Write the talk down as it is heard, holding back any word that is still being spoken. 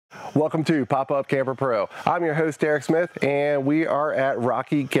Welcome to Pop-Up Camper Pro. I'm your host, Derek Smith, and we are at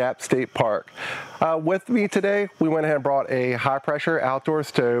Rocky Gap State Park. With me today, we went ahead and brought a high-pressure outdoor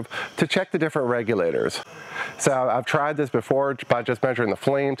stove to check the different regulators. So I've tried this before by just measuring the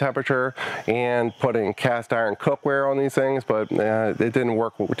flame temperature and putting cast iron cookware on these things, but it didn't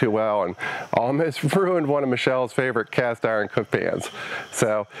work too well and almost ruined one of Michelle's favorite cast iron cook pans.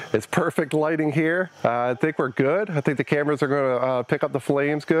 So it's perfect lighting here. I think we're good. I think the cameras are going to pick up the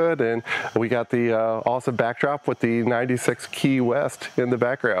flames good, and we got the awesome backdrop with the 96 Key West in the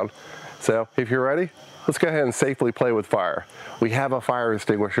background. So if you're ready, let's go ahead and safely play with fire. We have a fire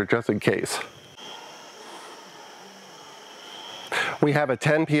extinguisher just in case. We have a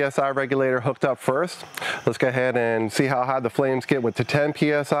 10 PSI regulator hooked up first. Let's go ahead and see how high the flames get with the 10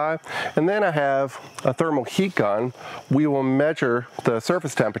 PSI. And then I have a thermal heat gun. We will measure the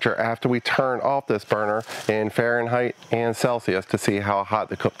surface temperature after we turn off this burner in Fahrenheit and Celsius to see how hot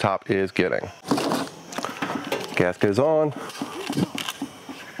the cooktop is getting. Gas goes on.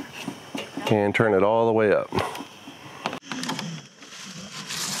 And turn it all the way up.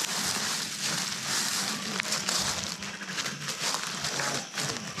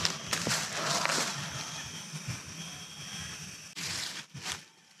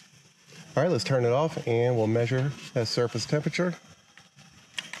 All right, let's turn it off and we'll measure that surface temperature.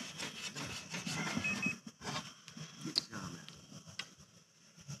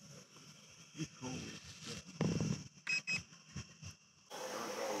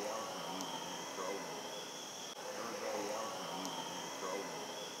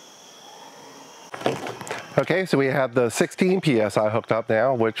 Okay, so we have the 16 PSI hooked up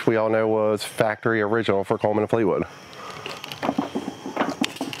now, which we all know was factory original for Coleman and Fleetwood.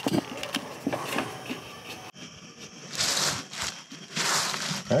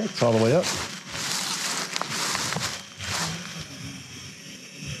 All right, it's all the way up.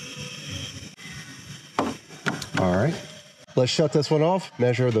 All right, let's shut this one off,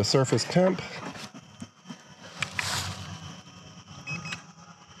 measure the surface temp.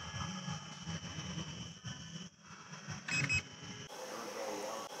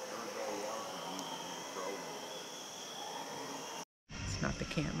 It's not the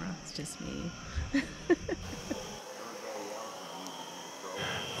camera, it's just me.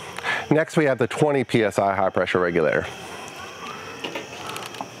 Next, we have the 20 PSI high pressure regulator.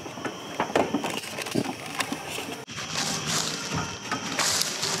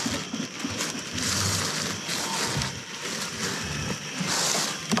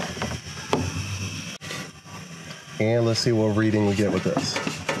 And let's see what reading we get with this.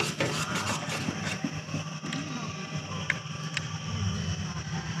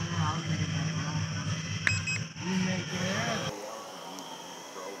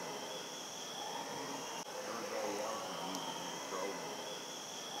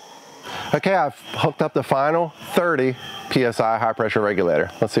 Okay, I've hooked up the final 30 PSI high pressure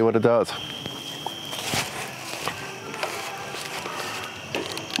regulator. Let's see what it does.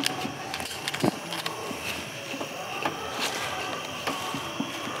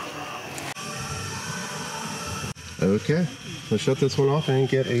 Okay, let's shut this one off and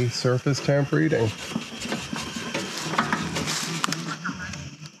get a surface temp reading.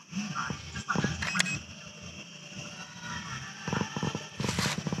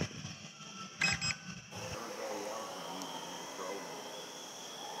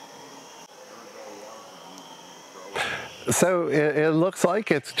 So it looks like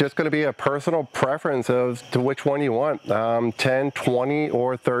it's just going to be a personal preference as to which one you want. 10, 20,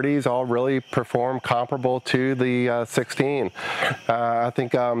 or 30s all really perform comparable to the 16. I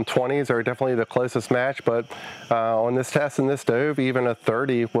think 20s are definitely the closest match, but on this test in this stove, even a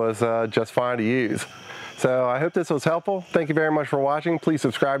 30 was just fine to use. So I hope this was helpful. Thank you very much for watching. Please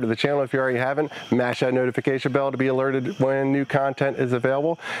subscribe to the channel if you already haven't. Mash that notification bell to be alerted when new content is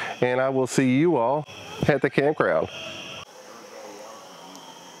available. And I will see you all at the campground.